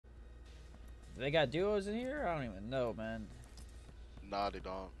They got duos in here? I don't even know, man. Nah, they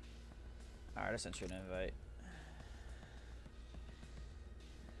don't. Alright, I sent you an invite.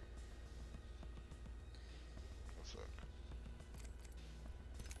 What's up?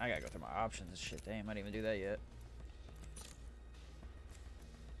 I gotta go through my options and shit. They might even do that yet.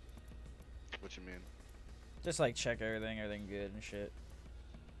 What you mean? Just like check everything good and shit.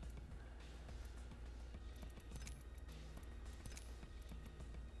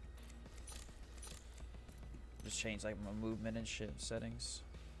 Just change like my movement and shit settings.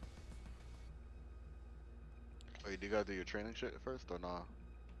 Wait, do you gotta do your training shit first or nah?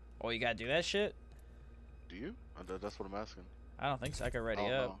 Oh, you gotta do that shit? Do you? That's what I'm asking. I don't think so. I can I ready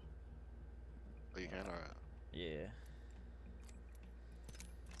don't up. know. Oh, you can? Alright. Yeah.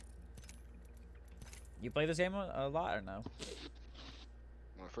 You play this game a lot or no?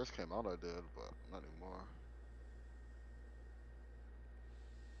 When it first came out, I did, but not anymore.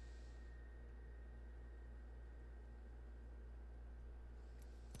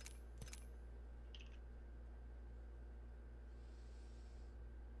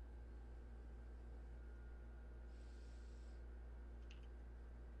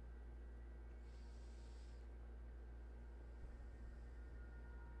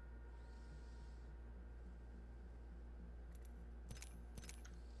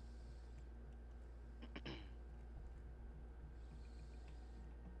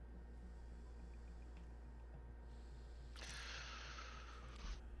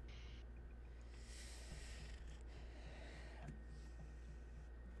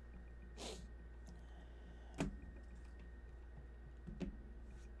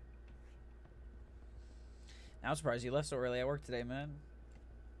 I'm surprised you left so early at work today, man.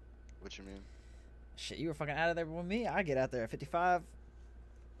 What you mean? Shit, you were fucking out of there with me. I get out there at 55.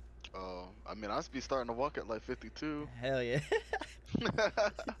 Oh, I mean, I should be starting to walk at like 52. Hell yeah.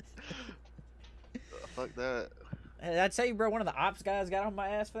 Fuck that. Hey, I tell you, bro, one of the ops guys got on my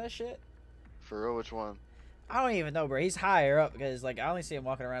ass for that shit. For real, which one? I don't even know, bro. He's higher up because, like, I only see him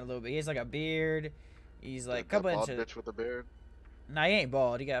walking around a little bit. He has, like, a beard. He's, like, a That couple bald inches. bitch with the beard? Nah, he ain't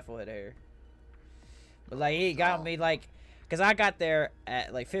bald. He got full head of hair. But, like, he got No. me, like, because I got there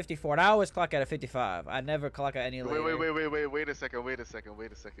at, like, 54. And I always clock out at 55. I never clock out any later. Wait a second.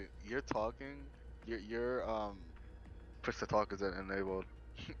 You're talking. Your push to talk is enabled.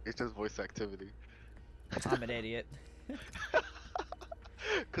 It's just voice activity. I'm an idiot.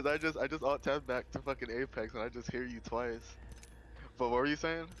 Cause I just alt tab back to fucking Apex and I just hear you twice. But what were you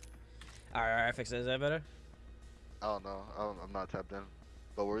saying? Alright, fix it. Is that better? I don't know. I'm not tapped in.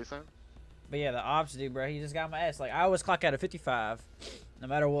 But what were you saying? But yeah, the ops dude, bro, he just got my ass. Like, I always clock out at 55, no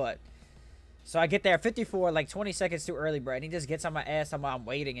matter what. So I get there at 54, like 20 seconds too early, bro. And he just gets on my ass. I'm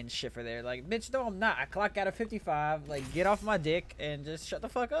waiting and shit for there. Like, bitch, no, I'm not. I clock out at 55. Like, get off my dick and just shut the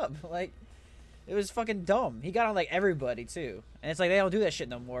fuck up. Like, it was fucking dumb. He got on, like, everybody, too. And it's like, they don't do that shit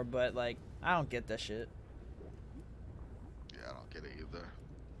no more. But, like, I don't get that shit. Yeah, I don't get it either.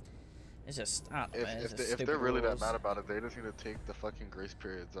 It's just, I don't know, man. It's just If stupid they're really rules. that mad about it, they just need to take the fucking grace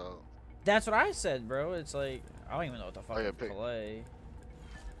periods out. That's what I said, bro. It's like, I don't even know what the fuck Oh, yeah, to play.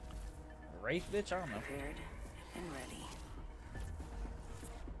 Wraith, bitch? I don't know. Prepared and ready.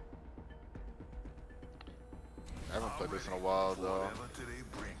 I haven't played this in a while though.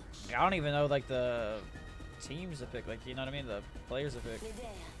 I don't even know, like, the teams to pick. Like, you know what I mean? The players to pick. It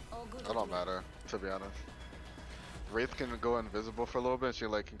don't matter, to be honest. Wraith can go invisible for a little bit. She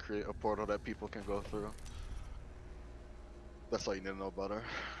like can create a portal that people can go through. That's all you need to know about her.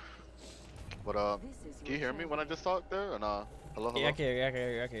 But can you hear me when I just talked there or nah? Hello, hello. Yeah, I can hear you. I can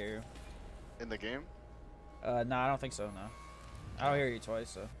hear you. I can hear you. In the game? No, I don't think so. No, I don't hear you twice.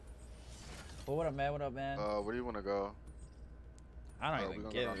 So. Well, what up, man? What up, man? Where do you want to go? I don't we even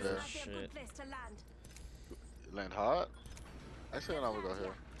gonna give go down a there. shit. Land hot? Actually, no, we'll go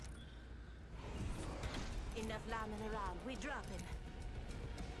here. Enough lambing around. We dropping.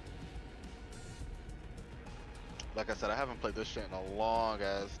 Like I said, I haven't played this shit in a long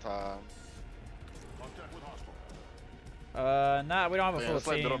ass time. Nah, we don't have a Yeah, full it's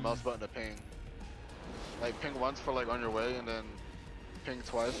like team. middle mouse button to ping. Like ping once for like on your way, and then ping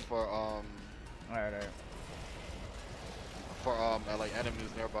twice for Alright. at, like enemies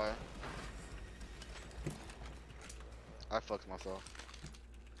nearby. I fucked myself.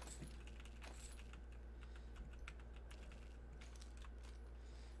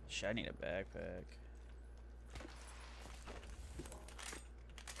 Shit, I need a backpack.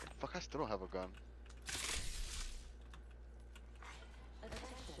 Fuck, I still don't have a gun.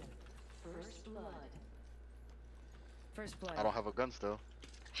 Attention. First blood. First blood. I don't have a gun still.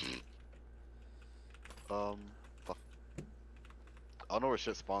 Fuck. I don't know where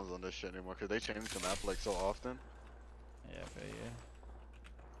shit spawns on this shit anymore because they change the map like so often. Yeah, for you.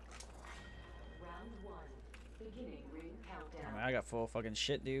 Round 1. Beginning ring countdown. I mean, I got full fucking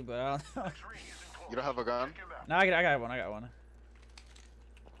shit, dude, but I don't know. You don't have a gun? No, I got one. I got one.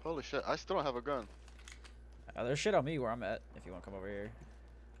 Holy shit, I still don't have a gun. There's shit on me where I'm at. If you want to come over here.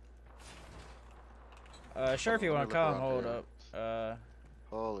 Sure. If you want to come, hold up.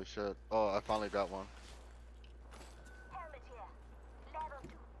 Holy shit. Oh, I finally got one.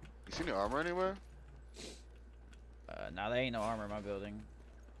 You see any armor anywhere? Nah, there ain't no armor in my building.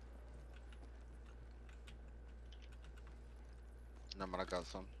 No man, I got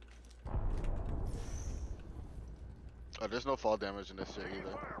some. Oh, there's no fall damage in this shit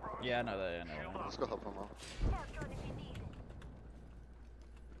either. Yeah, I know that. I know that. Let's go help him out.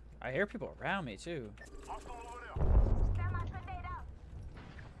 I hear people around me too.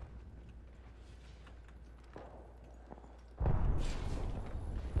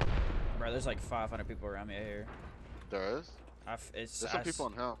 Bro, there's like 500 people around me here. There is? There's some people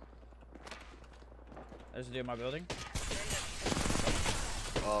in hell. There's a dude in my building.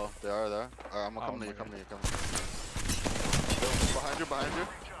 Oh, they are there? Alright, I'm gonna come to you, come to you. Behind you.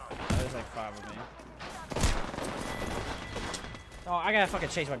 There's like 5 of me. Oh, I gotta fucking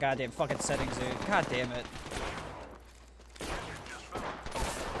change my goddamn fucking settings, dude. God damn it.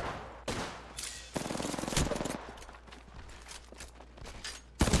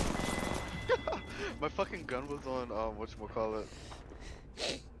 My fucking gun was on, whatchamacallit.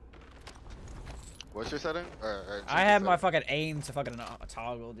 What's your setting? I have my fucking aim to fucking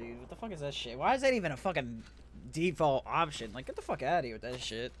toggle, dude. What the fuck is that shit? Why is that even a fucking default option? Like, get the fuck out of here with that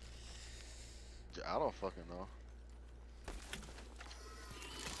shit. I don't fucking know.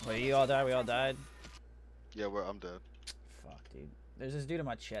 Wait, you all died? We all died? Yeah, I'm dead. Fuck, dude. There's this dude in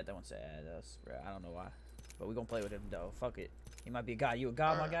my chat that wants to add us, bro. I don't know why. But we gonna play with him, though. Fuck it. He might be a god. You a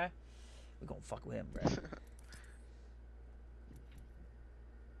god, my guy? We gonna fuck with him, bro.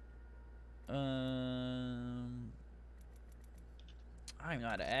 I don't even know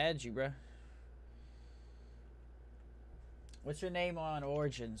how to add you, bro. What's your name on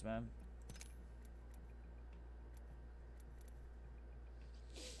Origins, man?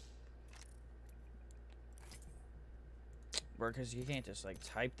 Bro, because you can't just, like,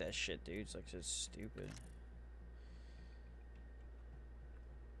 type that shit, dude. It's, like, just stupid.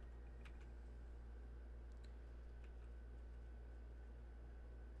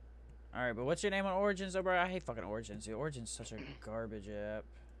 Alright, but what's your name on Origins, though, bro? I hate fucking Origins, dude. Origins is such a garbage app.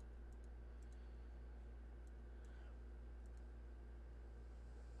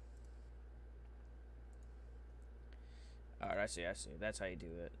 Alright, I see. That's how you do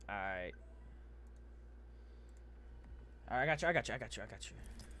it. Alright. Alright, I got you.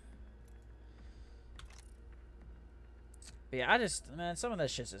 But yeah, man, some of that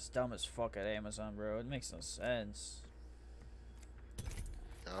shit's just dumb as fuck at Amazon, bro. It makes no sense.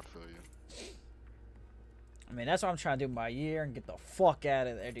 Yeah, I feel you. I mean, that's what I'm trying to do my year and get the fuck out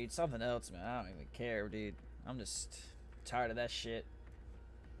of there, dude. Something else, man. I don't even care, dude. I'm just tired of that shit.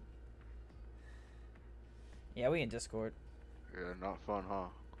 Yeah, we in Discord. Yeah, not fun, huh?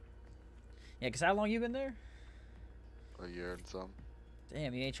 Yeah, because how long you been there? A year and some.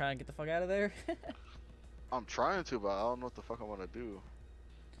 Damn, you ain't trying to get the fuck out of there? I'm trying to, but I don't know what the fuck I want to do.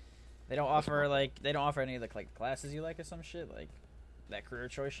 They don't offer, like, they don't offer any of the, like, classes you like or some shit? Like, that career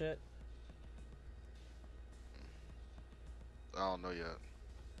choice shit? I don't know yet.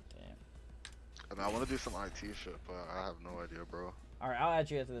 Damn. I mean, I want to do some IT shit, but I have no idea, bro. Alright, I'll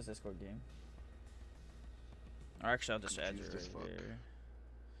add you into this Discord game. Or actually, I'll just add you Confused as right fuck. here.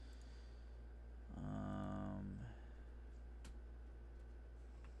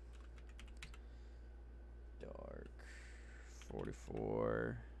 Dark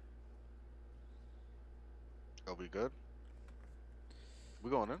 44. Are we good?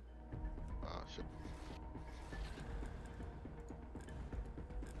 We going in? Ah, shit.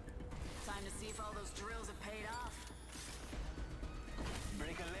 Time to see if all those drills have paid off.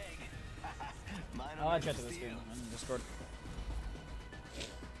 Break a leg. Mine I'll add you into this game on Discord.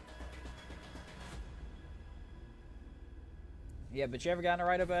 Yeah, but you ever gotten a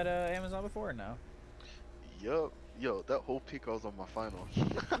write-up at Amazon before or no? Yup. Yo, that whole peak I was on my final. This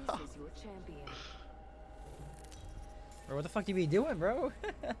is your champion. Bro, what the fuck you be doing, bro?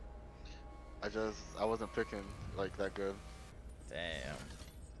 I wasn't picking like that good. Damn.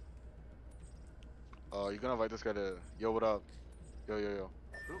 You gonna invite this guy to, yo, what up? Yo.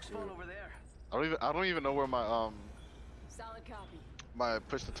 Looks fun over there. I don't even know where my Solid copy. my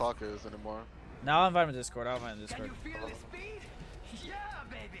push to talk is anymore. No, I'll invite him to Discord. I'll invite him to Can Discord. you feel the speed? Yeah,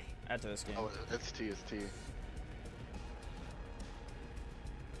 baby. Add to this game. Oh, it's T.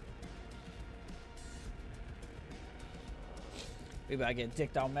 We about to get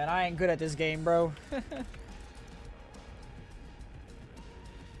dicked on, man. I ain't good at this game, bro. Let's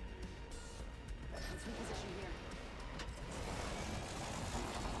reposition here.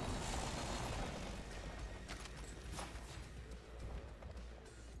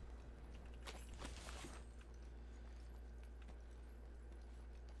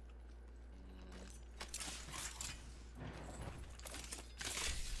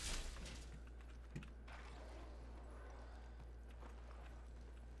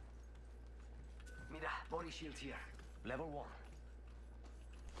 Mira, body shield here. Level 1.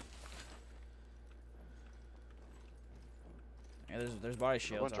 Yeah, there's body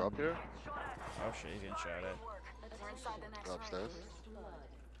Someone shields. drop here? Oh shit, he's getting shot at. We're inside the next Go upstairs.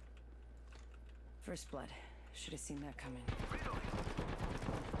 First blood. Should have seen that coming.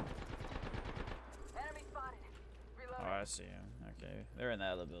 Enemy spotted. Oh, I see him. Okay, they're in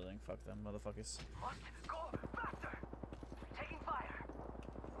that other building. Fuck them, motherfuckers. What? Go faster! Taking fire.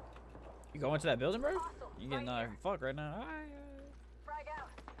 You going to that building, bro? You getting fuck right now? Frag out.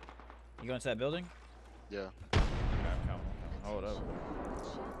 You going to that building? Yeah. Okay, come on. Hold up.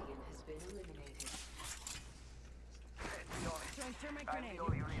 Champion has been eliminated. Throwing thermite I'm grenade. the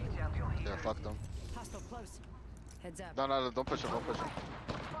only real champion here. Yeah, fuck them. Hostile close. Heads up. No, don't push him, don't push him.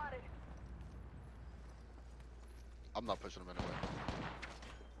 Spotted. I'm not pushing him anyway.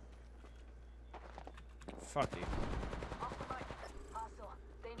 Fuck you. Off the mic. Hostile.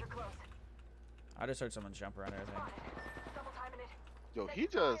 Danger close. I just heard someone jump around there, I think. Spotted. Double timing it. Yo, he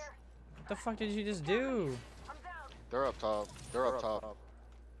just... What the fuck did you just do? I'm down. They're up top. They're up top.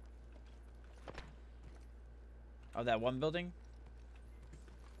 Oh, that one building?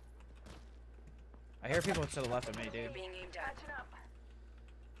 I hear people to the left of me, dude. Being aimed at. Catching up.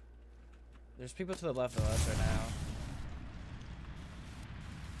 There's people to the left of us right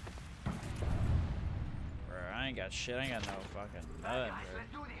now. Bro, I ain't got shit. I ain't got no fucking nothing, Guys, bro.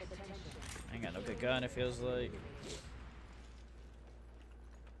 let's do this. I ain't got no good gun, it feels like.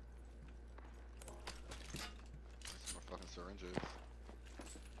 These are my fucking syringes.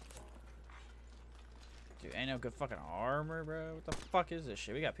 Dude, ain't no good fucking armor, bro. What the fuck is this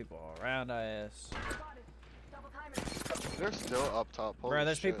shit? We got people all around our ass. Spotted. Double timing it. They're still up top. Holy Bro,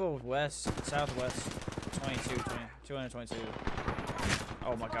 there's shit. people west, southwest. 220, 220.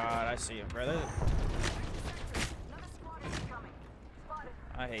 Oh my god, I see him, bro. Another squad is coming. Spotted.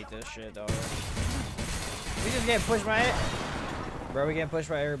 I hate this shit, dog. We just getting pushed by it. Bro, we getting pushed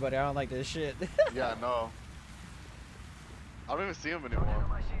by everybody. I don't like this shit. Yeah, no. I don't even see him anymore.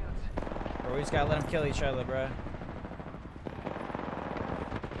 My shields. Bro, we just gotta let them kill each other, bro.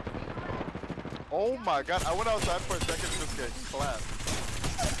 Oh my god, I went outside for a second and just get clapped.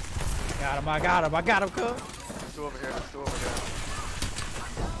 Got him, I got him, I got him, cool. There's two over here, there's two over here.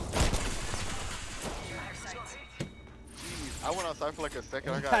 Jeez, I went outside for like a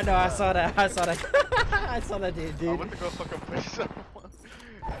second. I got I know, I clapped. saw that, I saw that. I saw that dude, I dude. went to go fucking push someone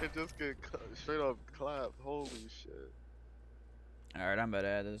and just get straight up clapped. Holy shit. Alright, I'm about to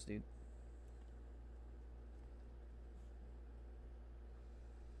add this, dude.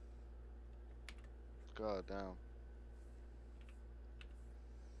 God damn.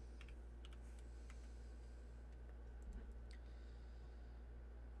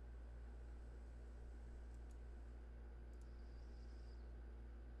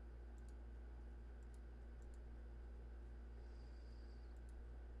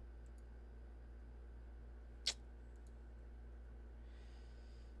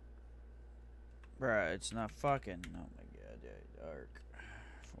 Bruh, it's not fucking. Oh my god, yeah, dark.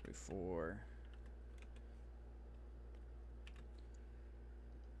 44.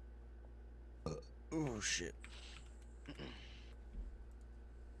 Oh shit.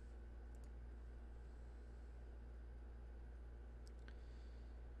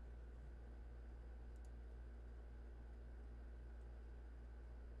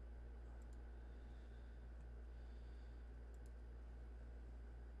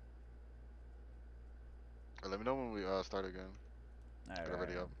 Let me know when we start again. Alright, Get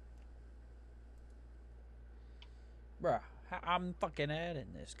ready up. Bruh, I'm fucking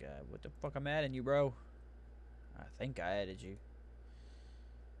adding this guy. What the fuck I'm adding you, bro? I think I added you.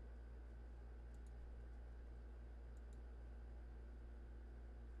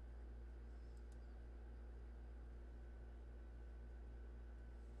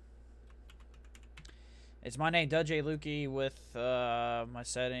 It's my name, Dudjay Lukey, with my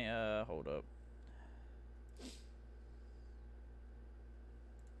setting. Hold up.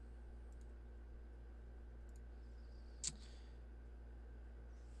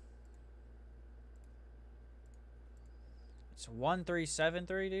 It's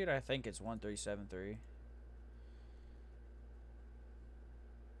 1373, dude. I think it's 1373.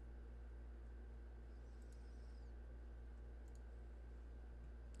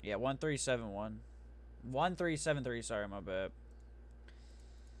 Yeah, 1371. 1373, sorry, my bad.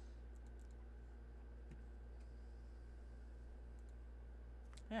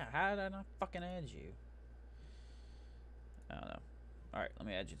 Yeah, how did I not fucking add you? I don't know. Alright, let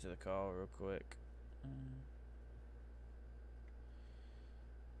me add you to the call real quick.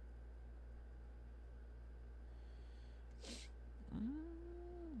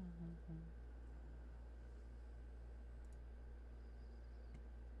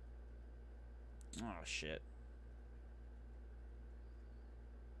 Oh, shit.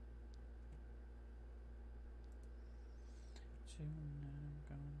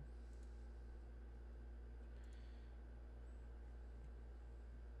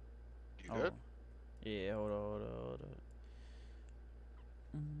 You good? Yeah, hold on.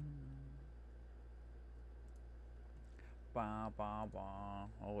 Bah, bah, bah.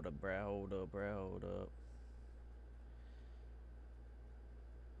 Hold up, bruh. Hold up.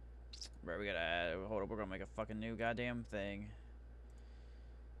 Bro, we gotta add. Hold up, we're gonna make a fucking new goddamn thing.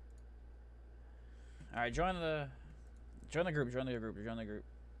 Alright, join the group. Alright.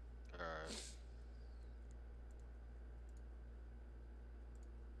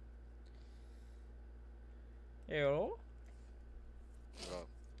 Yo. What up?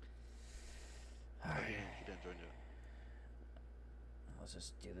 Alright. He didn't join yet. Let's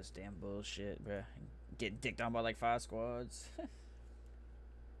just do this damn bullshit, bruh. Get dicked on by like 5 squads.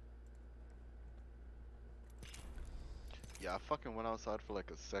 Yeah, I fucking went outside for like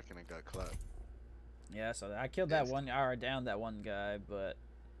a second and got clapped. Yeah, so I killed that one, or down that one guy, but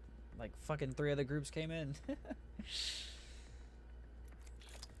like fucking 3 other groups came in.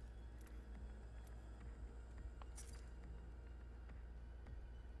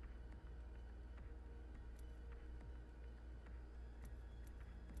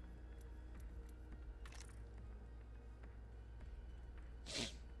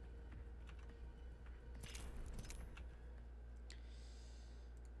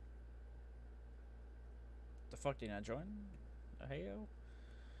 The fuck did you not join? Heyo?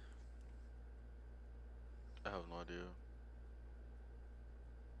 I have no idea.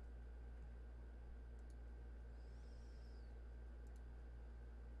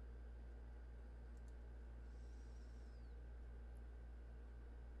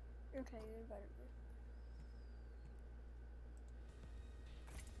 Okay, you invited me.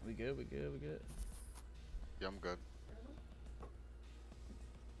 We good. Yeah, I'm good.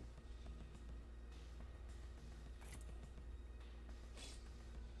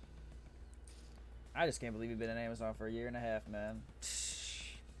 I just can't believe you've been in Amazon for a year and a half, man.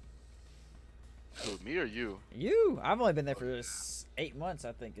 Who, me or you? You? I've only been there for 8 months,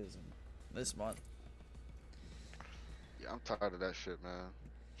 I think, is this month. Yeah, I'm tired of that shit, man.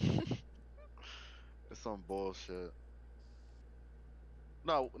 It's some bullshit.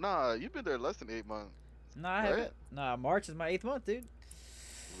 No, nah, you've been there less than 8 months. Nah, I haven't. Nah, March is my 8th month, dude.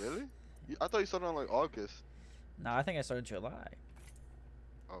 Really? I thought you started on like August. Nah, I think I started in July.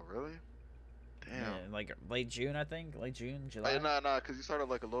 Oh, really? Damn. Yeah, like late June, I think. Late June, July. Hey, nah, cause you started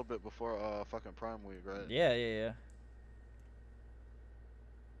like a little bit before fucking Prime Week, right? Yeah. Yeah.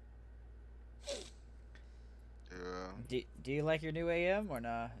 Do you like your new AM or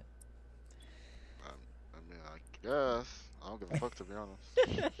not? I mean, I guess. I don't give a fuck, to be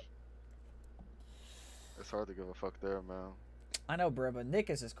honest. It's hard to give a fuck there, man. I know, bro, but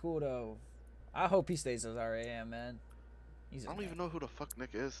Nick is cool though. I hope he stays as our AM, man. I don't even know who the fuck Nick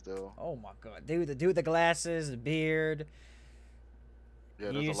is still. Oh my god, dude, the dude with the glasses, the beard.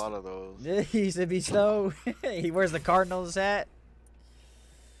 Yeah, there's a lot of those. He used to be Snow. He wears the Cardinals hat.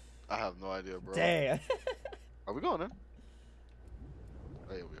 I have no idea, bro. Damn. Are we going in?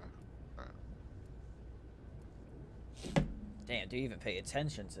 Oh, yeah, we are. Alright. Damn, do you even pay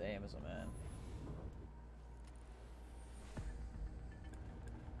attention to Amazon, man?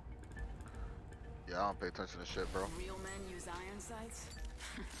 Yeah, I don't pay attention to shit, bro. Real men use iron sights?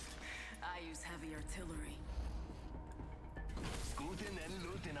 I use heavy artillery. Guten and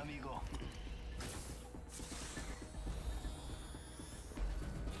looten, amigo.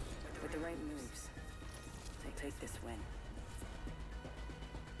 With the right moves, take this win.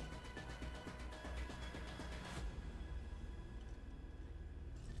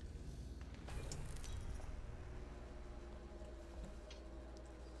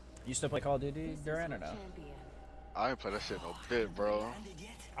 You still play Call of Duty, Duran, or no? I ain't play that shit no bit, bro.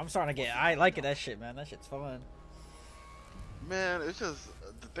 I'm starting to get. I like it, that shit, man. That shit's fun. Man, it's just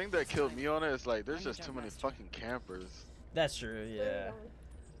the thing that killed me on it is like there's just too many fucking campers. That's true, yeah.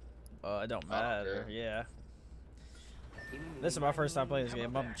 It don't matter, yeah. This is my first time playing this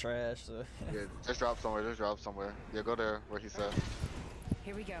game. I'm trash, so. Yeah, just drop somewhere. Yeah, go there where he said.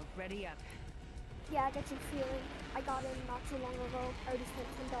 Here we go. Ready up. Yeah, I got you feeling. I got in not too long ago. I already spent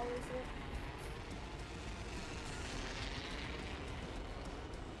 $10 in it.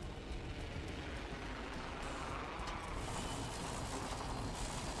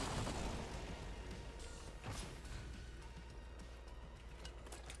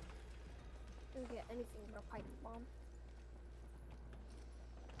 Didn't get anything but a pipe bomb.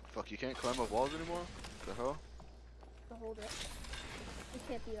 Fuck, you can't climb up walls anymore? The hell? To hold it. You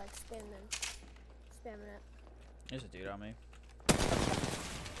can't be like spamming it. There's a dude on me.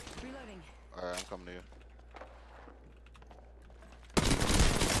 Reloading. Alright, I'm coming to you.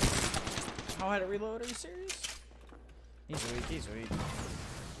 Oh, I had to reload. Are you serious? He's weak. He's weak.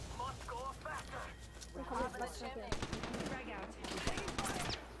 Must go faster. They're coming back to it. Frag out.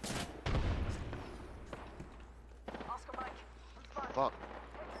 Oscar Mike. I'm spotted. Fuck.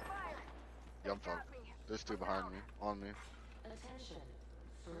 Taking fire. Yeah, I'm Got fucked. me. There's two behind me. On me. Attention.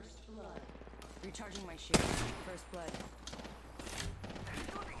 First blood. Recharging my shield. First blood.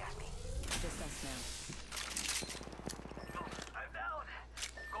 Shooting at me. Just us now. I'm down.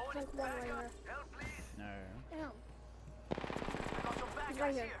 Going Like one right back up. here. Help, please. No. Damn. I got some bad He's guys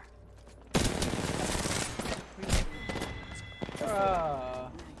right here. here.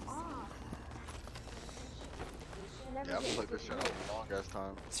 Ah. Ah. Never Yeah, I've get played to this shit do out a long ass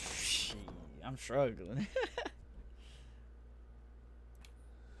time. Shit, I'm struggling.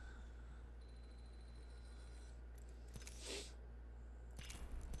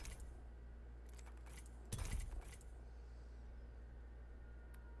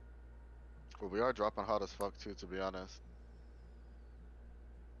 But we are dropping hot as fuck too, to be honest.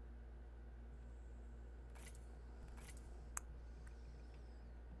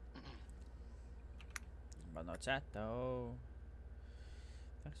 But no chat though.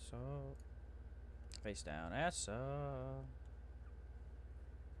 That's so. Face down, ass up.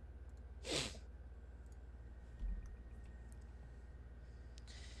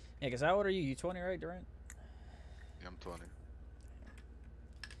 Yeah, cause how old are you? You 20, right, Durant? Yeah, I'm 20.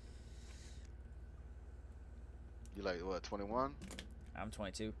 You like what, 21? I'm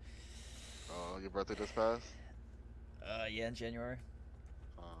 22. Oh, your birthday just passed? Yeah, in January.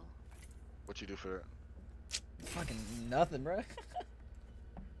 What you do for it? Fucking nothing, bro.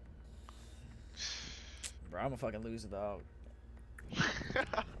 Bro, I'm a fucking loser, dog.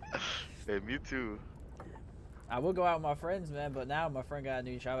 Hey, me too. I would go out with my friends, man, but now my friend got a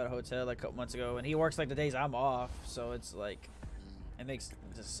new job at a hotel like a couple months ago, and he works like the days I'm off, so it's like, it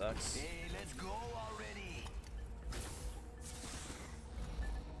just sucks. Hey, let's go already.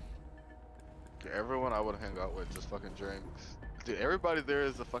 Yeah, everyone I would hang out with just fucking drinks. Dude, everybody there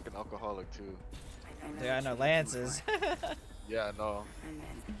is a fucking alcoholic too. Yeah, I know, Lance is. Yeah, I know. And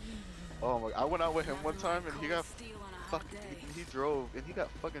then Oh my, I went out with him one time and he got steel on a hot fucking, day. he drove and he got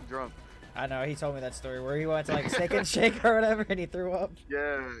fucking drunk. I know, he told me that story where he went to like Steak and Shake or whatever and he threw up.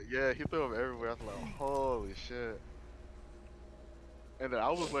 Yeah, he threw up everywhere. I was like, holy shit. And then I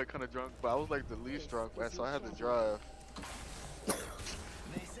was like kind of drunk, but I was like the least drunk, man, so I had to drive.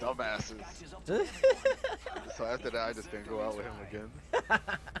 Dumbasses. So after that, I just didn't go out with him again.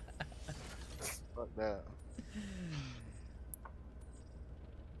 Fuck that.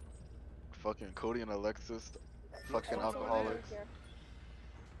 Fucking Cody and Alexis, fucking alcoholics.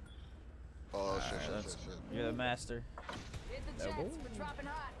 Oh Alright, shit, that's- shit. You're the master. Hit the No jets. bull. We're dropping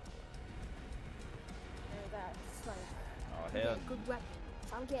hot. There, that's like Oh, I get hell. a good weapon.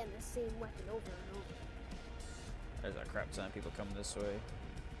 So I'm getting the same weapon over and over. There's a crap ton of people coming this way.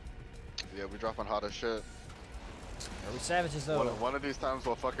 Yeah, we dropping hot as shit. Are we savages though? One of these times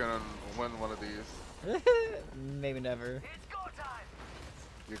we'll fucking win one of these. Maybe never. It's go time.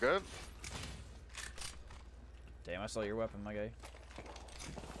 You good? Damn, I stole your weapon, my guy.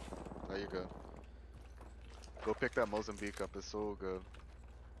 No, you good. Go pick that Mozambique up, it's so good.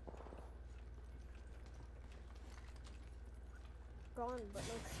 Gone, but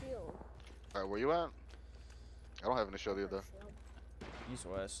no shield. Alright, where you at? I don't have any shield I either. got shield. East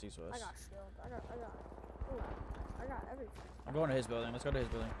west, east I west. got shield. I got everything. I'm going to his building. Let's go to his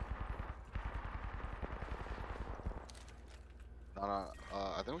building. No,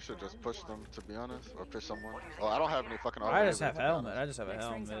 I think we should just push them, to be honest, or push someone. Oh, I don't have any fucking I just either, have to be helmet. honest. I just have a Next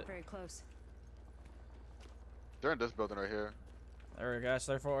ring's helmet. not very close. They're in this building right here. There we go.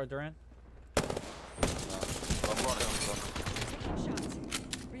 Third floor, Duran. I'm going to him, so. Taking shots.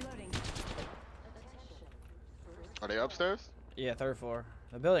 Reloading. Are they upstairs? Yeah, third floor.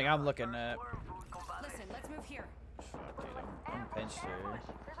 The building I'm looking at. Listen, let's move here. Fuck, dude, I'm pinched here.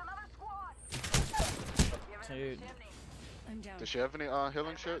 There's another squad. Giving it a Dude. chimney. I'm down. Does she have any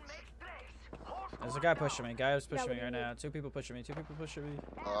healing shits? Hold There's a guy pushing me. Guy is pushing what me do right you now. Two people pushing me. Two people pushing me.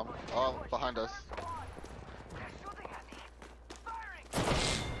 Oh, behind us. They're shooting at me. Firing.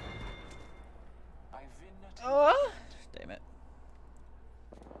 Oh, damn it.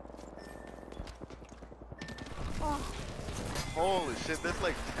 Oh, Holy shit, there's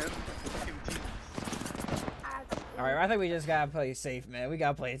like 10 fucking teams. All right, I think we just gotta play safe, man. We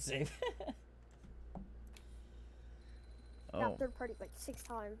gotta play it safe. got Oh, third party like 6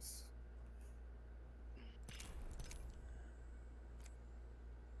 times.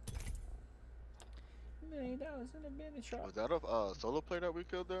 $1 million in a mini truck. Was that a solo player that we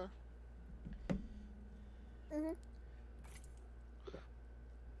killed there? Mhm.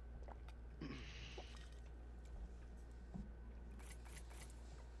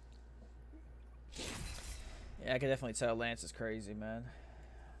 Yeah, I can definitely tell Lance is crazy, man.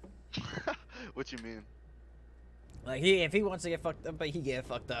 What you mean? Like if he wants to get fucked up, but he get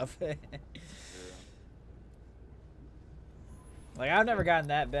fucked up. Like I've never gotten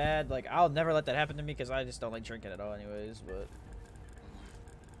that bad. Like I'll never let that happen to me because I just don't like drinking at all, anyways. But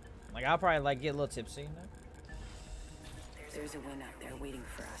like I'll probably like get a little tipsy. You know? There's a win out there waiting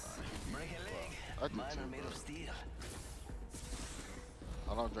for us. I do too, bro.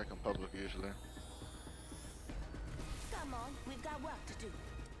 I don't drink in public usually. Come on, we've got work to do.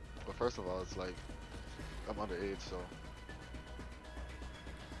 But first of all, it's like I'm underage, so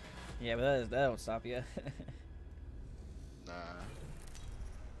Yeah, but that don't stop you. nah.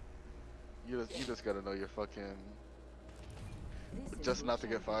 You just gotta know you're fucking just not to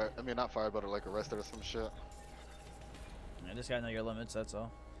get fired. I mean, not fired, but like arrested or some shit. I just gotta know your limits. That's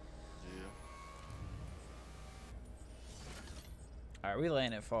all. Yeah. All right, we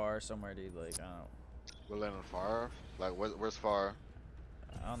laying it far somewhere, dude. Like I don't. We're landing far. Like where's far?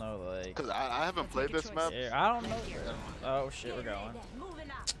 I don't know, like. Cause I haven't played this map. Yeah, I don't know. Oh shit, we're going. Moving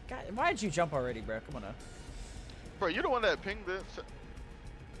out. God, why did you jump already, bro? Come on now. Bro, you're the one that pinged it.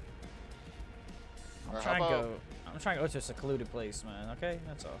 I'm Alright, trying how to about- go. I'm trying to go to a secluded place, man. Okay,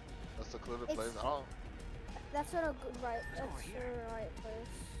 that's all. That's a secluded It's- place. I don't. That's not a good right. That's the right place.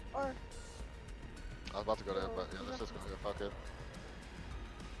 Or I was about to go there, but yeah, let's just go there. Fuck it.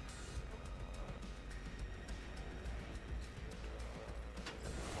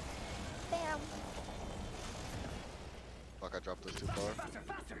 bam. Fuck, I dropped this too far. Faster,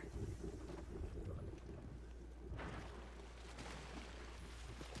 faster.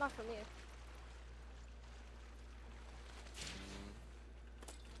 Not from you.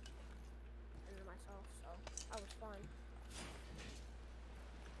 And then myself, so I was fine.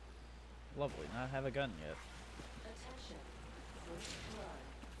 Lovely. Not have a gun yet.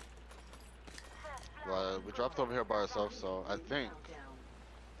 Well, we dropped over here by ourselves, so I think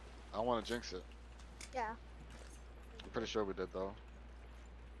I don't want to jinx it. Yeah. I'm pretty sure we did though.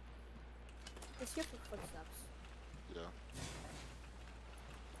 It's your footsteps. Yeah.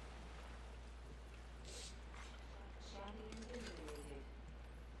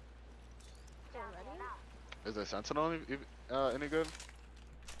 Already? Is the Sentinel any good?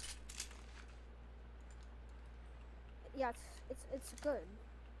 Yeah, it's good.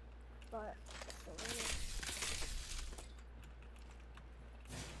 But still really-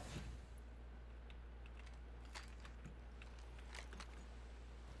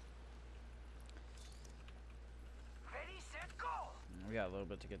 Ready, set, go. We got a little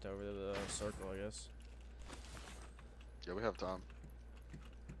bit to get over to the circle, I guess. Yeah, we have time.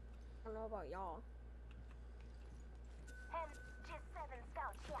 I don't know about y'all. G7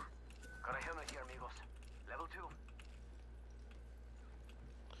 scout here. Got a helmet here, amigos. Level 2.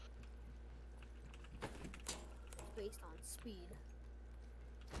 Based on speed.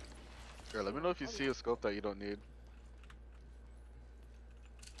 Here, let me know if you see a scope that you don't need.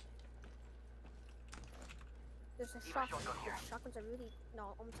 There's a Even shotgun. shotgun here. Shotguns are really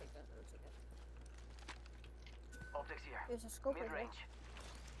no. I'm gonna take that. I'm gonna take that. Optics here. There's a scope right Mid there. range.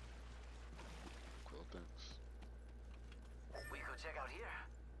 Cool, thanks. We could check out here.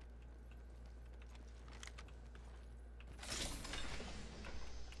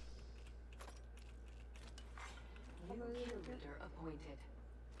 I'm gonna leave it there. Leader appointed.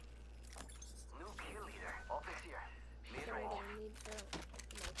 New kill leader. Optics here. Mid Sorry, range. I need to.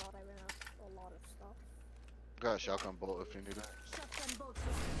 Oh my god, I ran out of a lot of stuff. Got a shotgun bolt if you need it. Shotgun bolts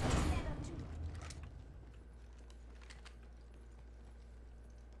here. Level 2.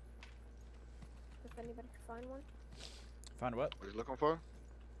 If anybody can find one. Find what? What are you looking for?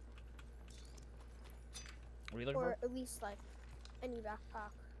 What are you looking Or at least like any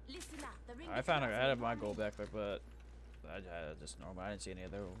backpack. Listen up. The ring for? I found I had my gold backpack, but I just normal. I didn't see any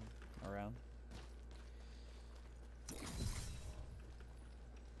other around.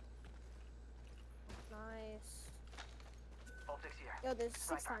 Nice. Optics here. Yo, there's 6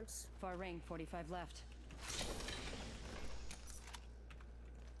 Sniper. times. Far ring, 45 left.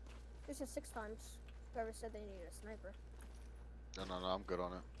 There's just 6 times. Whoever said they needed a sniper. No, I'm good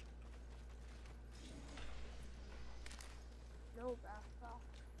on it. No, bro. Well,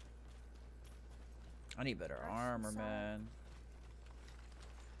 I need better Rush armor, inside. man.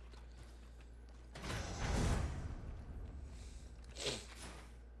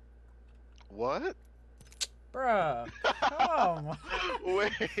 What? Bruh. Come on.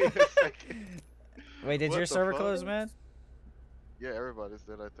 Wait a second. Wait, did What your the server fuck? close, man? Yeah, everybody's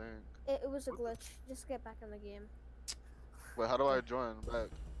did, I think. it was a glitch. Just get back in the game. Wait, how do I join back?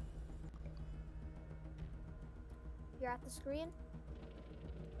 You're at the screen?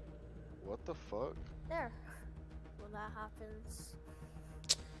 What the fuck? There. When that happens.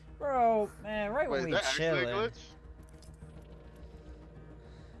 Bro, man, right Wait, when is we that actually a chilling. glitch?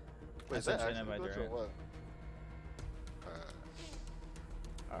 Wait, I is sent that you an actually a invite, glitch or Durant. what?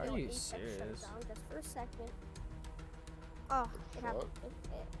 Are Yo, you Apex shut serious? down just for a second. Oh, it happened.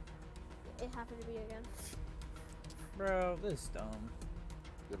 Fuck. It happened to be again. Bro, this is dumb.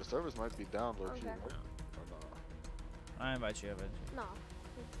 Yeah, the servers might be down low key, Okay. right? Or no? I invite you eventually. No.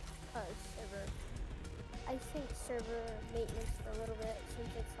 Server. I think server maintenance for a little bit since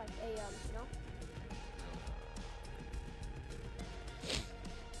it's like a, you know?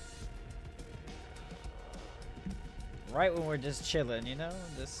 Right when we're just chilling, you know?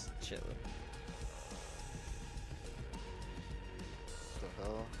 Just chilling. What the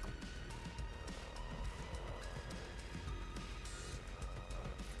hell?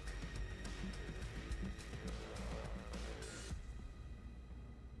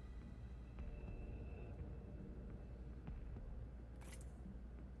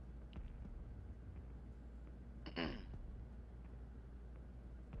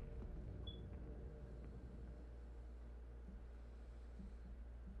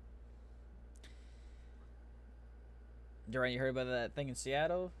 Durant, you heard about that thing in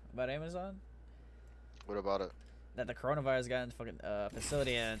Seattle about Amazon? What about it? That the coronavirus got in the fucking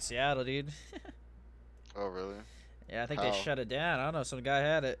facility in Seattle, dude. Oh, really? Yeah, I think How? they shut it down. I don't know, some guy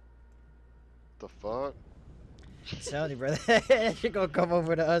had it. The fuck? I'm telling you, brother. You're gonna come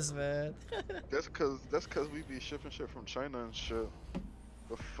over to us, man. That's cause we be shipping shit from China and shit.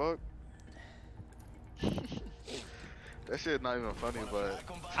 The fuck? That shit not even funny, but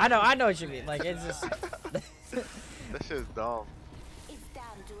I know what you mean. Like, it's just... that shit's dumb. It's time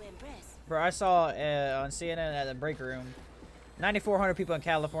to impress. Bro, I saw on CNN at the break room, 9,400 people in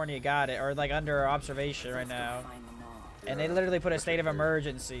California got it, or like under observation right now. Find them all. And they literally put a state of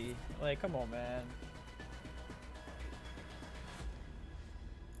emergency. Like, come on, man.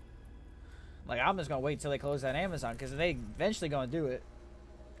 Like, I'm just gonna wait till they close that Amazon, because they eventually gonna do it.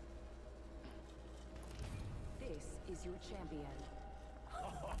 This is your champion.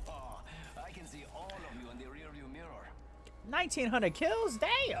 I can see all of you in the rearview mirror. 1,900 kills?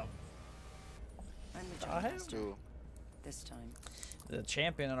 Damn! I'm the The hell? jump master Dude, this time. The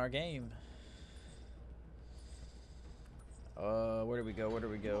champion in our game. Where do we go? Where do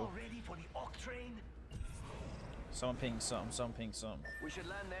we go? All ready for the Ock train? Someone ping something, someone ping something. We should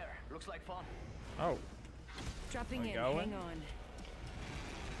land there. Looks like fun. Oh, Dropping We in. going? Hang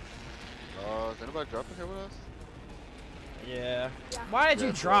on. is anybody dropping here with us? yeah. Yeah. Why did Yeah, you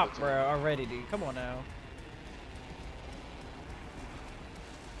it's drop, relative. bro, already, dude? Come on now.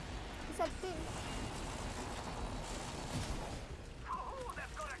 He said ping. Oh,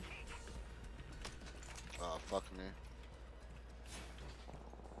 that's got a kick. Oh, fuck me.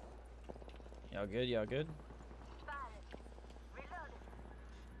 Y'all good? Y'all good? Spotted. Reloaded.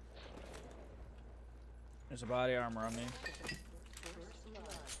 There's a body armor on me.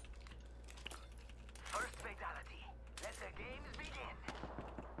 First fatality. Let the games begin.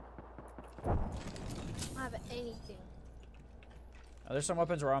 I don't have anything. Oh, there's some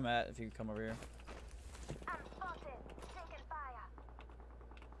weapons where I'm at, if you can come over here. I'm spotted. Taking fire.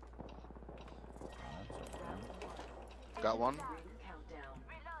 Got one? Countdown.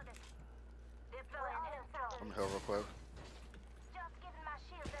 Reloaded. Deploying hillside. I'm here real quick. Just giving my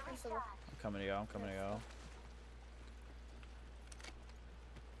shields a Thanks a lot. recharge. I'm coming to go, I'm coming to go.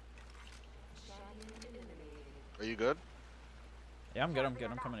 Are you good? Yeah, I'm good, I'm good,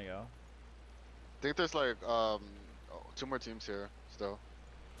 I'm coming to go. I think there's like 2 more teams here still.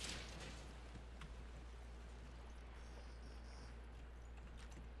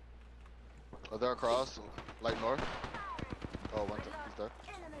 Are they across? Like north? Oh, one he's dead.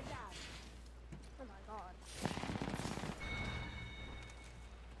 Enemy down. Oh my god.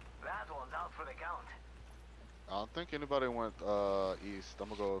 That one's out for the count. I don't think anybody went east. I'm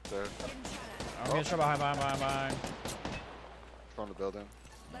gonna go up there. I'm gonna try behind. From the building.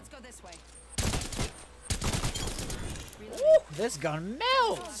 Let's go this way. Ooh, this gun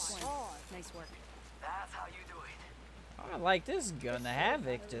melts. Nice work. That's how you do it. I like this gun. The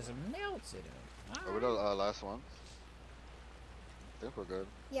Havoc just melts it up. Are we the last ones? I think we're good.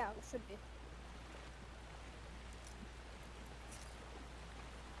 Yeah, it should be.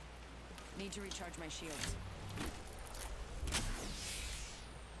 Need to recharge my shields.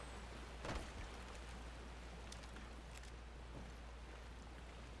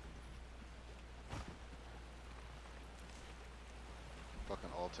 Fucking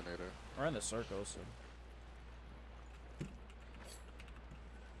alternator. We're in the circle, so.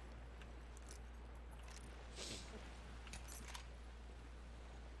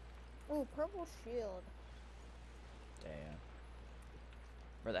 Ooh, purple shield. Damn.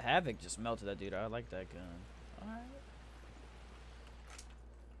 Bro, the Havoc just melted that dude. I like that gun. Alright.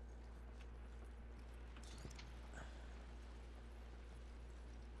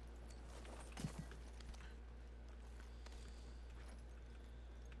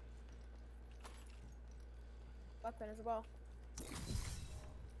 Weapon as well.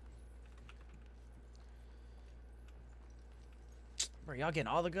 Bro, y'all getting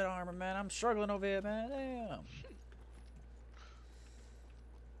all the good armor, man. I'm struggling over here, man. Damn.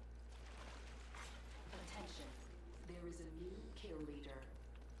 Attention. There is a new kill leader.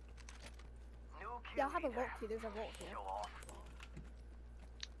 New kill Yeah, I'll have a leader. vault too. There's a vault here. Show off.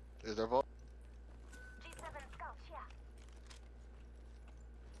 Is there vault? G7 scouts here.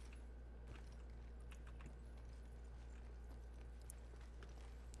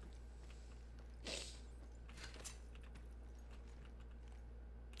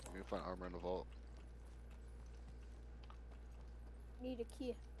 We can find armor in the vault. Need a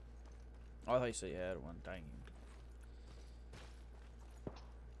key. Oh, I thought you said you had one. Dang.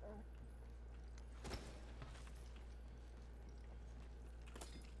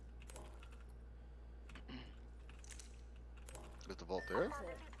 Is the vault there? Found a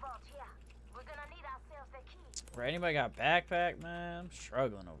loot vault here. We're gonna need ourselves a key. Bro, anybody got a backpack, man? I'm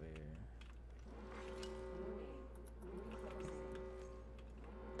struggling over here.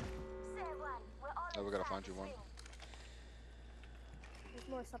 Say one. We're all Oh, we gotta inside find you this one. thing. There's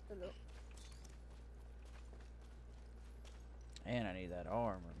more stuff to loot. And I need that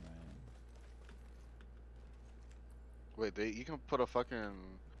armor, man. Wait, you can put a fucking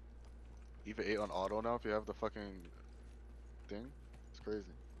EVA 8 on auto now if you have the fucking thing? It's crazy.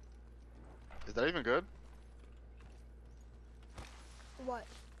 Is that even good? What?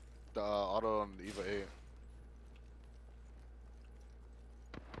 The auto on the EVA 8.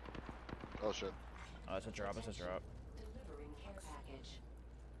 Oh shit. Oh, it's a drop. It's a drop. Delivering care package.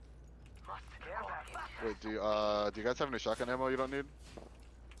 Must care package. Wait, do you guys have any shotgun ammo you don't need?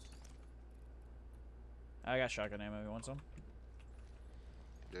 I got shotgun ammo. You want some?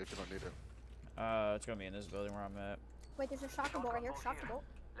 Yeah, if you don't need it. It's gonna be in this building where I'm at. Wait, there's a shotgun bolt right here. Shotgun bolt.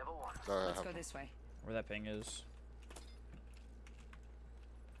 Level 1. Sorry, I Let's have go this way. Where that ping is.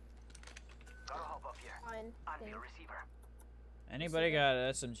 Gotta hop up here. Fine. On Thing. the receiver. Anybody got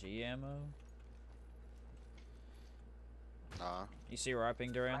SMG ammo? Nah. You see where I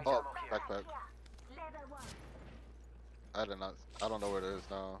pinged her in? Right. Oh, Ammo here. backpack. Level 1. I don't know where it is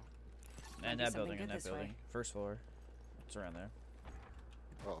now. And Maybe that something building, good in that this way. building. First floor. It's around there.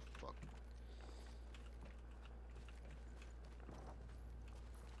 Oh fuck.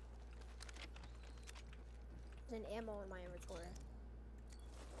 There's an ammo in my inventory.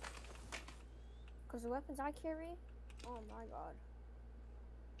 Cause the weapons I carry, oh my god.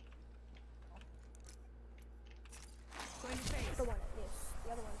 Going to face. The one, yes,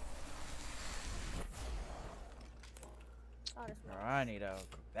 the other one. Oh, there's Bro, more. I need a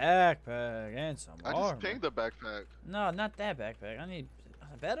backpack and some I armor. just pinged the backpack. No, not that backpack. I need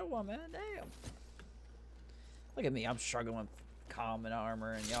a better one, man. Damn. Look at me. I'm struggling with common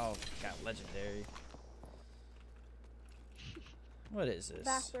armor, and y'all got legendary. What is this?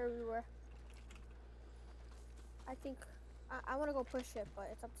 Back where we were. I think I want to go push it, but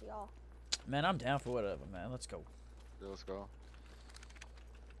it's up to y'all. Man, I'm down for whatever, man. Let's go. Yeah, let's go.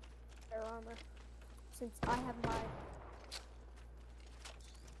 Their armor, since I have my.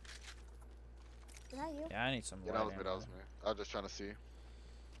 Is that you? Yeah, I need some Yeah, light that was me. ammo. That was me. I was just trying to see.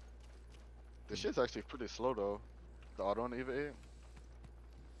 This shit's actually pretty slow though. The auto on the EVA 8.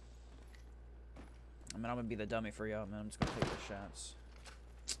 I mean, I'm gonna be the dummy for y'all, man. I'm just gonna take the shots.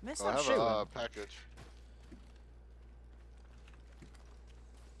 Man, Oh, I stop have shooting. a package.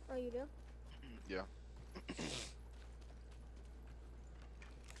 Oh, you do? Yeah.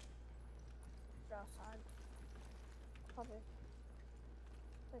 You're outside. Probably.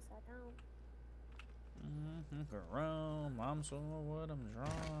 Place that down. I'm so what I'm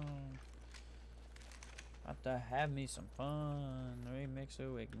drunk. About to have me some fun. Remix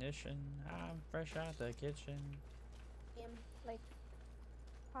to ignition. I'm fresh out the kitchen. Like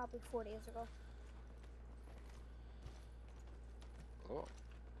probably 4 days ago. Oh.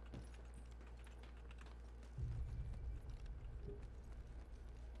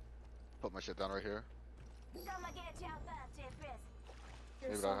 Put my shit down right here. Come and get your birthday present.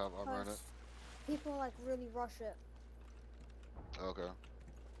 Maybe There's I some have armor in it. cars- People like really rush it. Okay.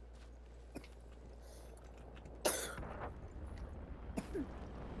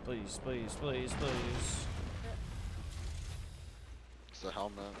 Please, please, please, please. It's a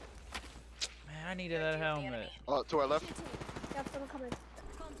helmet. Man, I needed that helmet. Oh, to our left. Yep, someone coming.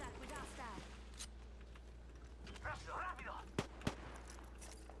 Contact with hostile. Rápido, rápido.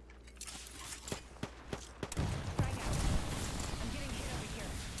 Frag out. I'm getting hit over here.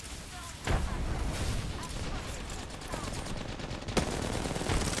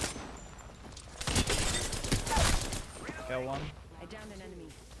 Kill one. I downed an enemy.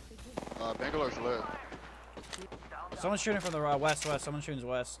 Bangalore's lit. Someone's shooting from the west. Someone's shooting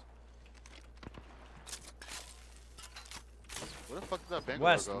west. Where the fuck did that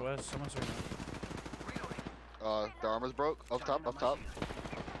Bangalore West. go? Someone's shooting. The armor's broke. Up top, up top.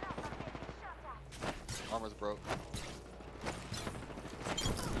 Armor's broke.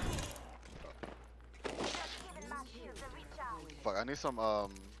 Just giving my shields a recharge. Fuck, I need some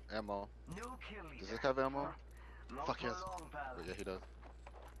ammo. New kill leader. Does this have ammo? Not Fuck for yes. long, pal. Wait, yeah, he does.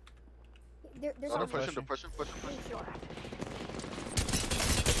 There's Oh, they're some pushing, they're pushing.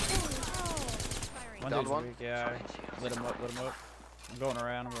 Firing. One Down dude's one. weak. Yeah. Lit him up. I'm going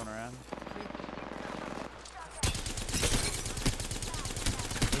around.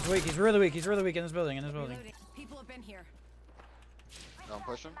 He's weak. He's really weak. In this building. Reloading. People have been here. No, I'm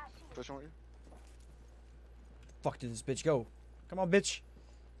pushing. Pushing with you. Fuck did this bitch go? Come on, bitch.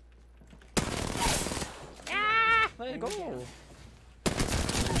 Ah! Let it go. There you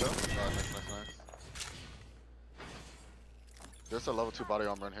go. Nice. There's a level 2 body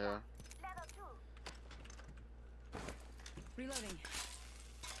armor in here. Level 2. Reloading.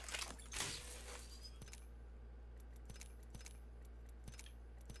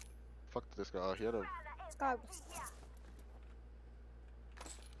 Fuck this guy. Oh, he had a. guy.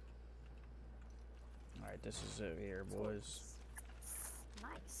 Alright, this is it here, boys.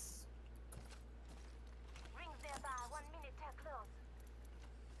 Nice. Rings nearby. 1 minute till close.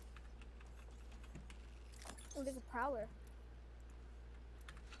 Oh, there's a prowler.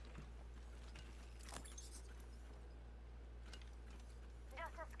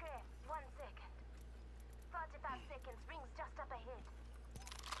 Just a scratch. 1 second. 45 seconds. Rings just up ahead.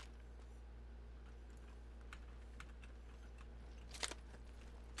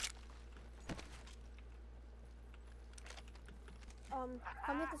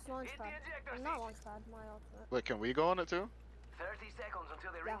 Come with this launch Hit the pad. ejector Not seat. launch pad, my ultimate. Wait, can we go on it too? 30 seconds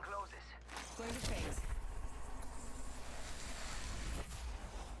until the ring Yeah. closes. Going to phase.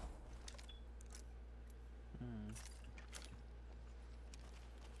 Hmm.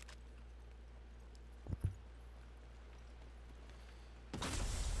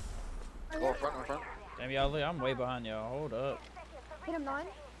 Oh, front, in front. Damn, y'all, I'm way behind y'all. Hold up. Hit him 9.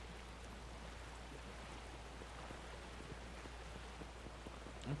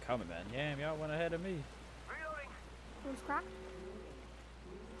 I'm coming, man. Damn, y'all went ahead of me. Reloading. One's cracked.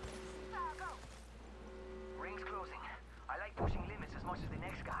 Ring's closing. I like pushing limits as much as the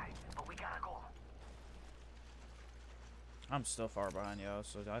next guy, but we gotta go. I'm still far behind y'all,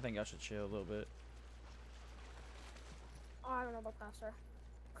 so I think I should chill a little bit. Oh, I don't know about faster.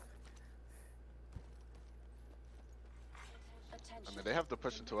 I mean, they have to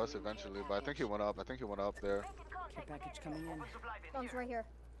push into us eventually, but I think he went up. There. Care package coming in. Supply bin One's here. right here.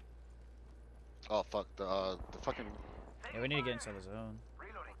 Oh fuck, the fucking. Yeah, we need to get inside the zone.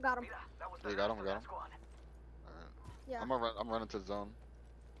 Reloading. Got him. Mira, that was Yeah, the got him, last of got that him. squad. Yeah. I'm running to the zone.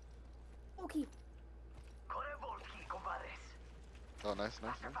 Okay. Korevolski, compadres. Oh, nice.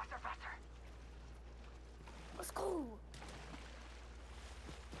 Faster. Let's go.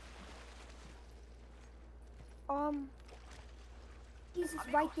 He's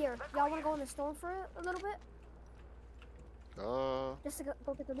right there. Y'all wanna go in the storm for a little bit? Just to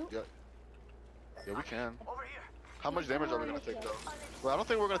go get the loot? Yeah, we can. Over here. How much damage are we gonna take though? Well, I don't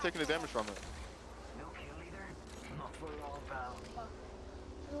think we're gonna take any damage from it. New kill leader. Not for long, pal.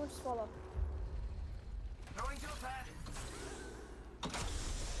 Everyone just follow. Throwing to a pad.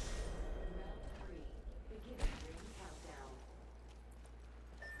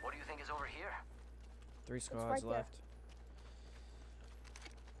 What do you think is over here? 3 squads right there. left.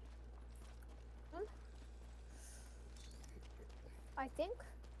 I think.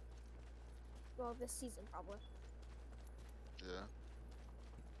 Well, this season probably. Yeah.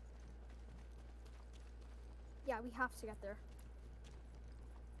 Yeah, we have to get there.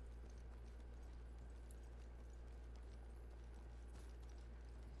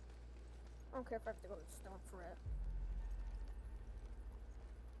 I don't care if I have to go to Stone for it.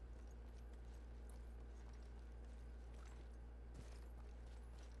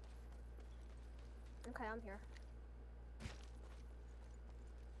 Okay, I'm here.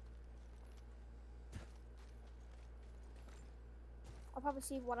 I'll probably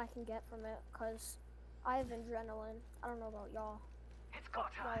see what I can get from it, cause I have adrenaline. I don't know about y'all. It's go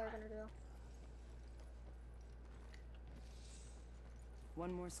What y'all time. are gonna do.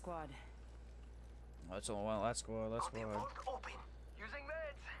 One more squad. Oh, it's only one last squad. Last Got the squad. vault open. Using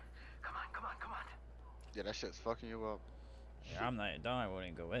meds. Come on, come on, come on. Yeah, that shit's fucking you up. Yeah, I'm not. I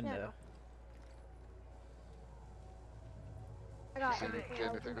wouldn't go in Yeah, there. no. I got Can you- everything can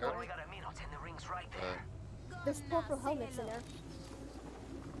else anything in go? there. We got a minute and the ring's right there. There's purple helmets in there.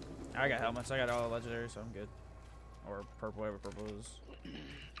 I got helmets. I got all legendary, so I'm good. Or purple, whatever purple is.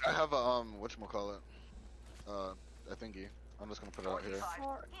 I have a whatchamacallit? A thingy. I'm just gonna put it out here.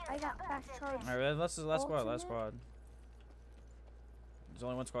 I got fast charge. All right, let's last squad. Last Ultimate? squad. There's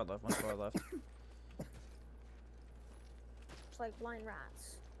only one squad left. One squad left. It's like blind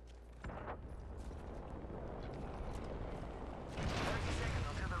rats. 30 seconds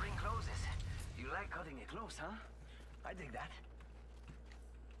until the ring closes. You like cutting it close, huh? I dig that.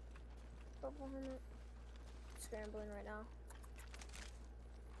 Purple helmet. Scrambling right now.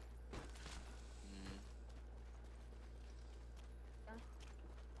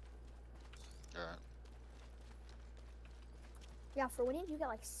 Alright. Yeah, for winning you get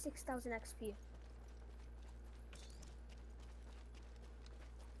like 6,000 XP.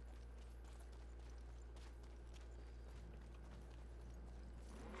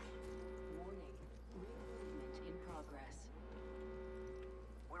 Warning. Ring movement in progress.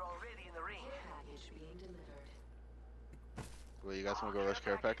 We're already in the ring. Package being delivered. Wait, you guys wanna go rush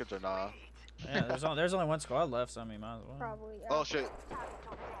care package or nah? Yeah, there's only one squad left, so I mean, might as well. Probably. Yeah. Oh shit.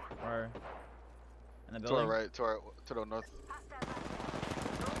 Or in the To our building. right, to the north.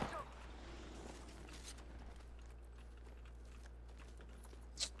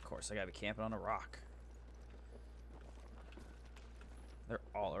 Of course, I gotta be camping on a rock. They're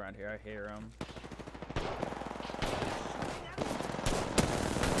all around here. I hear them.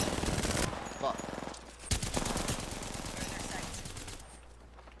 Fuck.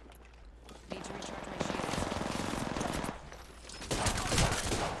 Need to recharge my shields.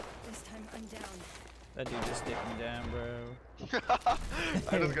 This time I'm down. That dude just dipped me down, bro.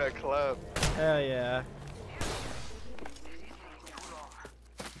 I just got clapped. Hell yeah.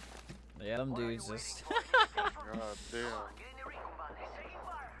 Yeah, them dudes just God damn. Get in the ring, compadre. Taking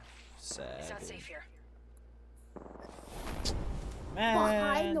fire. sad. It's not dude. safe here.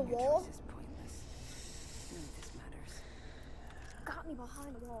 Behind the Man. wall. This is pointless. None of this matters. Got me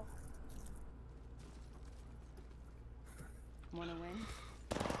behind the wall. Wanna win?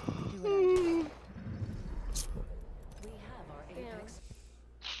 Do what I do. We have our Damn. apex.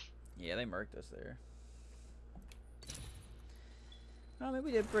 Yeah, they murked us there. I mean,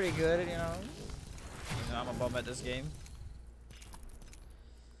 we did pretty good, you know. I'm a bum at this game.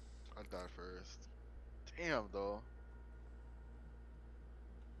 I died first. Damn though.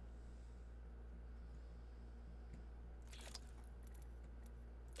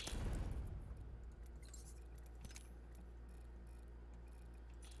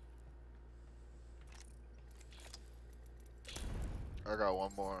 I got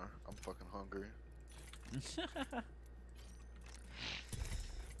one more. I'm fucking hungry.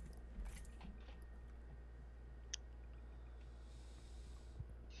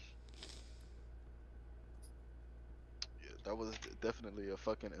 Yeah, that was definitely a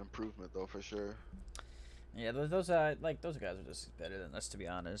fucking improvement though, for sure. Yeah, those like those guys are just better than us, to be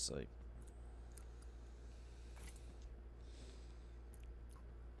honest. Like,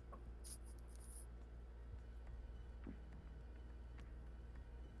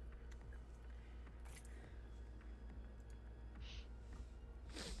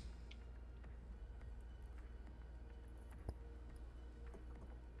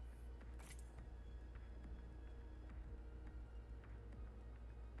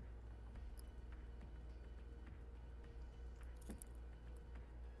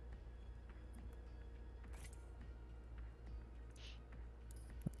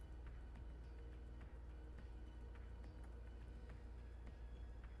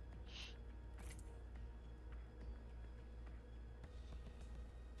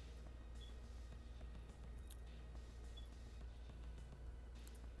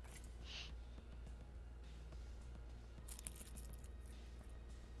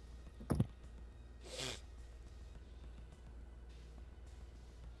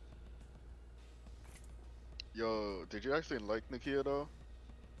 Yo, did you actually like Nakia though?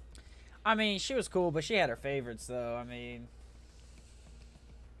 I mean, she was cool, but she had her favorites though. I mean,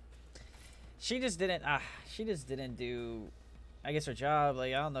 she just didn't. She just didn't do, I guess, her job.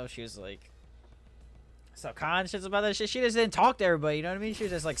 Like, I don't know if she was like subconscious about that shit. She just didn't talk to everybody. You know what I mean? She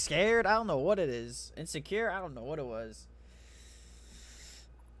was just like scared. I don't know what it is. Insecure. I don't know what it was.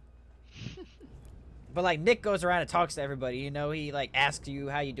 But like Nick goes around and talks to everybody. You know, he like asks you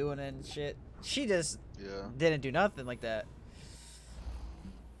how you doing and shit. She just didn't do nothing like that.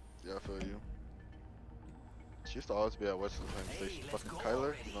 Yeah, I feel you. She used to always be at Western Penn Station. Fucking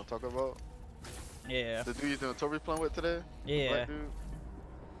Kyler, you know what I'm talking about? Yeah. The dude you doing Toby playing with today? Yeah. Black dude?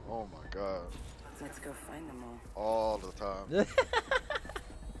 Oh my god. Let's go find them all. All the time.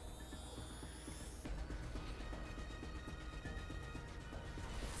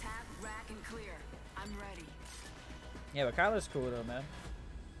 Tap, rack, and clear. I'm ready. Yeah, but Kyler's cool though, man.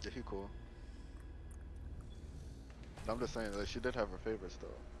 Yeah, he cool. I'm just saying, like, she did have her favorites though.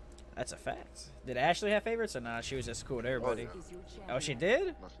 That's a fact. Did Ashley have favorites or not? She was just cool with everybody. Oh, Oh, she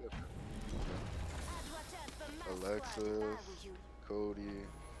did? No, she had Alexis, Cody.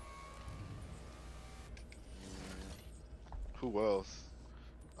 Who else?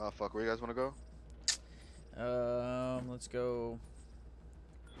 Oh fuck, where you guys wanna go? Let's go.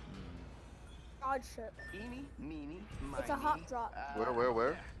 Odd ship. Eeny, meeny, It's a hot drop. Where?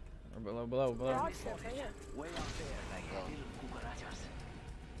 Below. Odd ship right here. Way out there, like little cucarachas.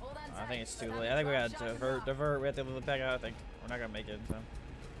 Hold on I tight. think it's too late. I think we gotta divert. We have to look back out. I think we're not gonna make it. So.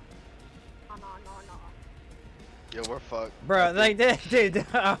 No. Yeah, we're fucked. Bro, like, dude,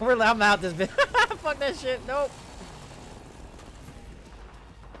 I'm out this bitch. Fuck that shit. Nope.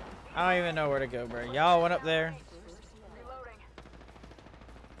 I don't even know where to go, bro. Y'all went up there.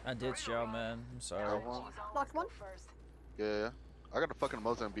 I did y'all, man. I'm sorry. Knocked one. Yeah. I got a fucking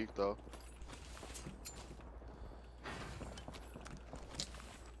Mozambique though.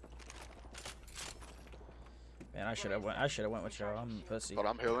 Man, I should have went with y'all. I'm a pussy. But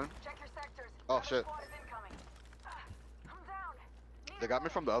I'm healing. Check your sectors. Oh Enemy shit. squad is incoming. I'm down. They got me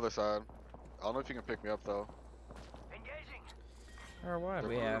from the other side. I don't know if you can pick me up though. Engaging. Or why do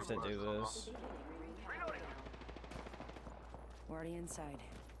we have to do this? Reloading. We're already inside.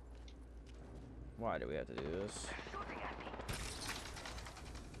 Why do we have to do this? Shooting at me.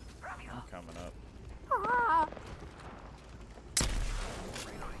 I'm coming up. Ah.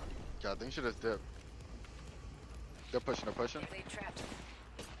 God, I think she just dipped. They're pushing. They trapped.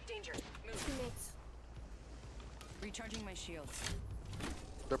 Danger. Move. Teammates. Recharging my shields.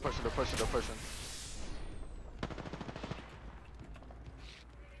 They're pushing.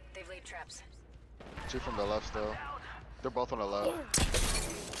 They've laid traps. Two from the left still. They're both on the left.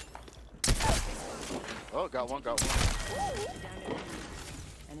 Oh, got one. Down to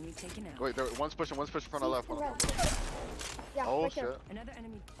enemy taken out. Wait, one's pushing from the left. Yeah, Oh right there. shit. Another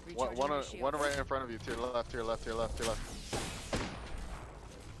enemy. One Recharging my shields. right in front of you. To your left. Phasing.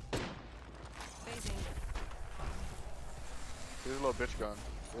 Here's a little bitch gun.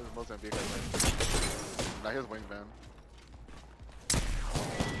 Here's a Mozambique, I think. Not his wingman.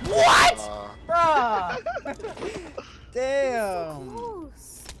 What? Uh, Bruh. Damn.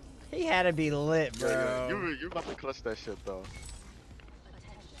 Close. He had to be lit, bro. yeah, you about to clutch that shit though.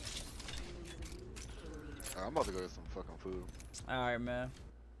 I'm about to go get some fucking food. Alright, man.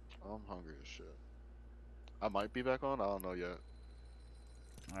 I'm hungry as shit. I might be back on. I don't know yet.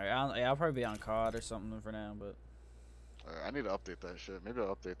 Alright, I'll probably be on COD or something for now, but. Alright, I need to update that shit. Maybe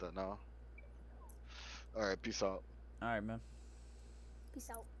I'll update that now. Alright, peace out. Alright, man. Peace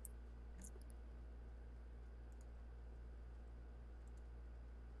out.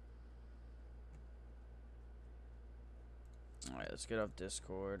 Alright, let's get off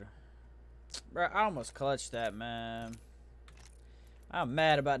Discord. Bro, I almost clutched that, man. I'm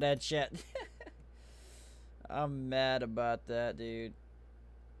mad about that chat. I'm mad about that, dude.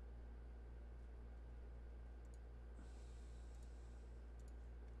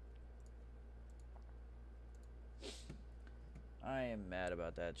 I am mad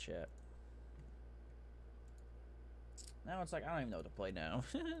about that chat. Now it's like, I don't even know what to play now.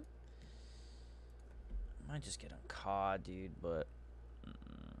 Might just get on COD, dude, but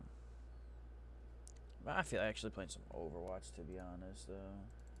I feel actually playing some Overwatch, to be honest, though.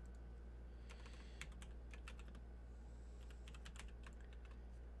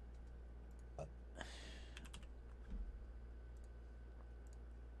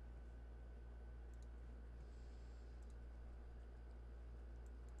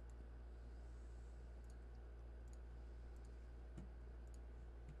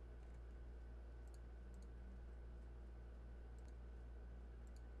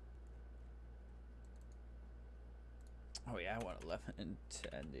 Oh yeah, I want 11 and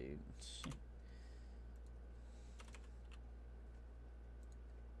 10, dude.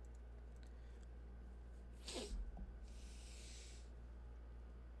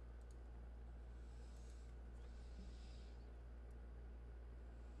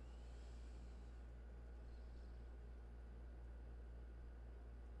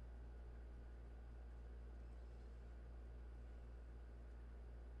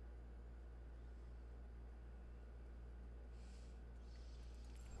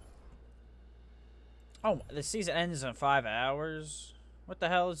 Oh, the season ends in 5 hours? What the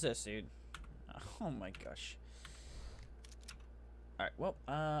hell is this, dude? Oh my gosh. Alright, well,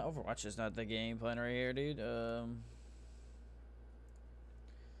 Overwatch is not the game plan right here, dude. Oh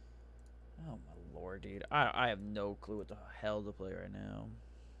my lord, dude. I have no clue what the hell to play right now.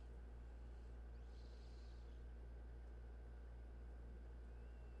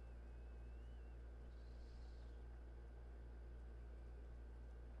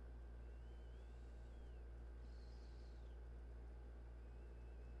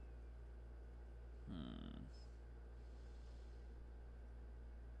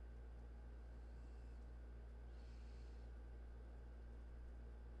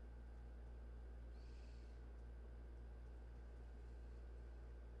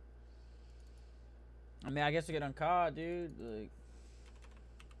 I mean, I guess we get on COD, dude. Like,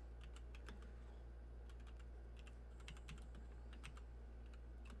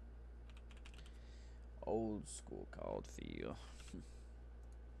 old school COD feel.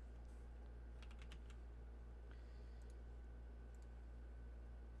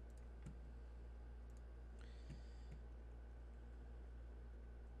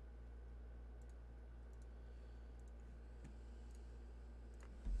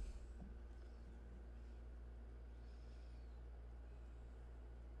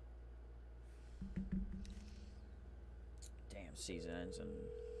 Damn, season ends and.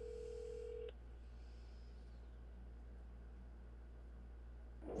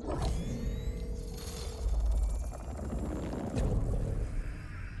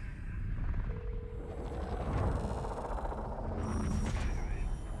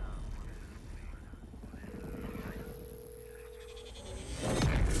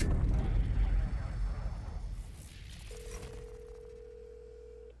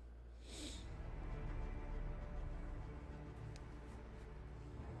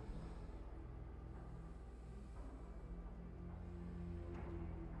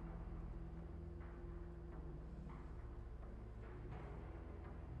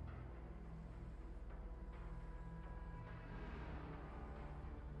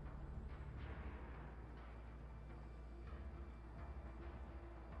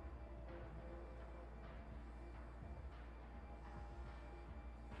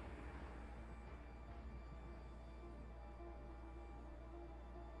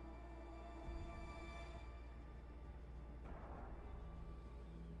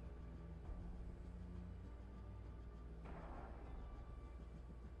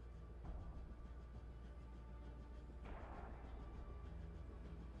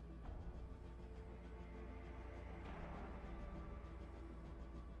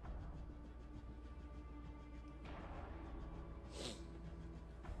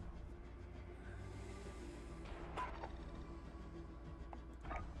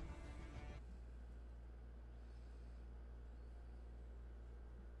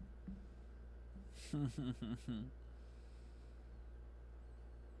 I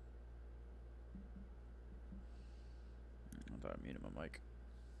thought I muted my mic.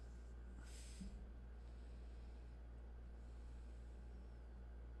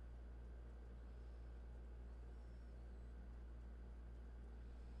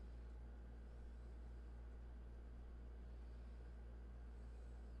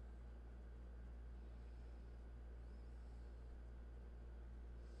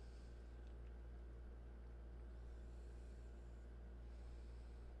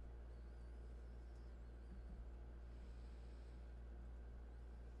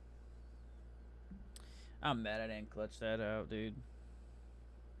 I'm mad I didn't clutch that out, dude.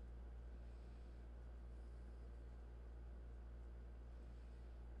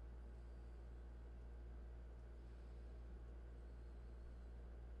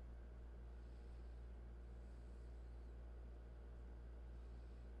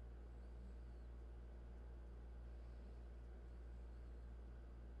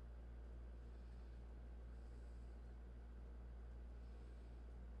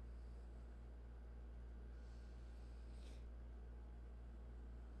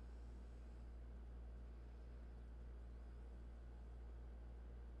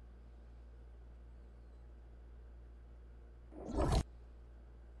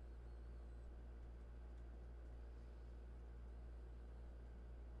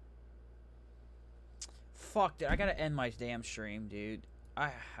 fuck, dude. I gotta end my damn stream, dude.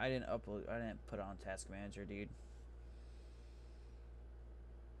 I didn't upload. I didn't put on Task Manager, dude.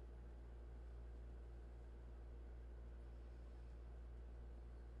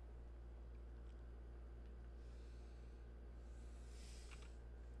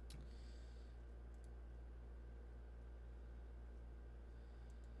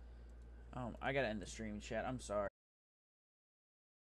 I gotta end the stream, chat. I'm sorry.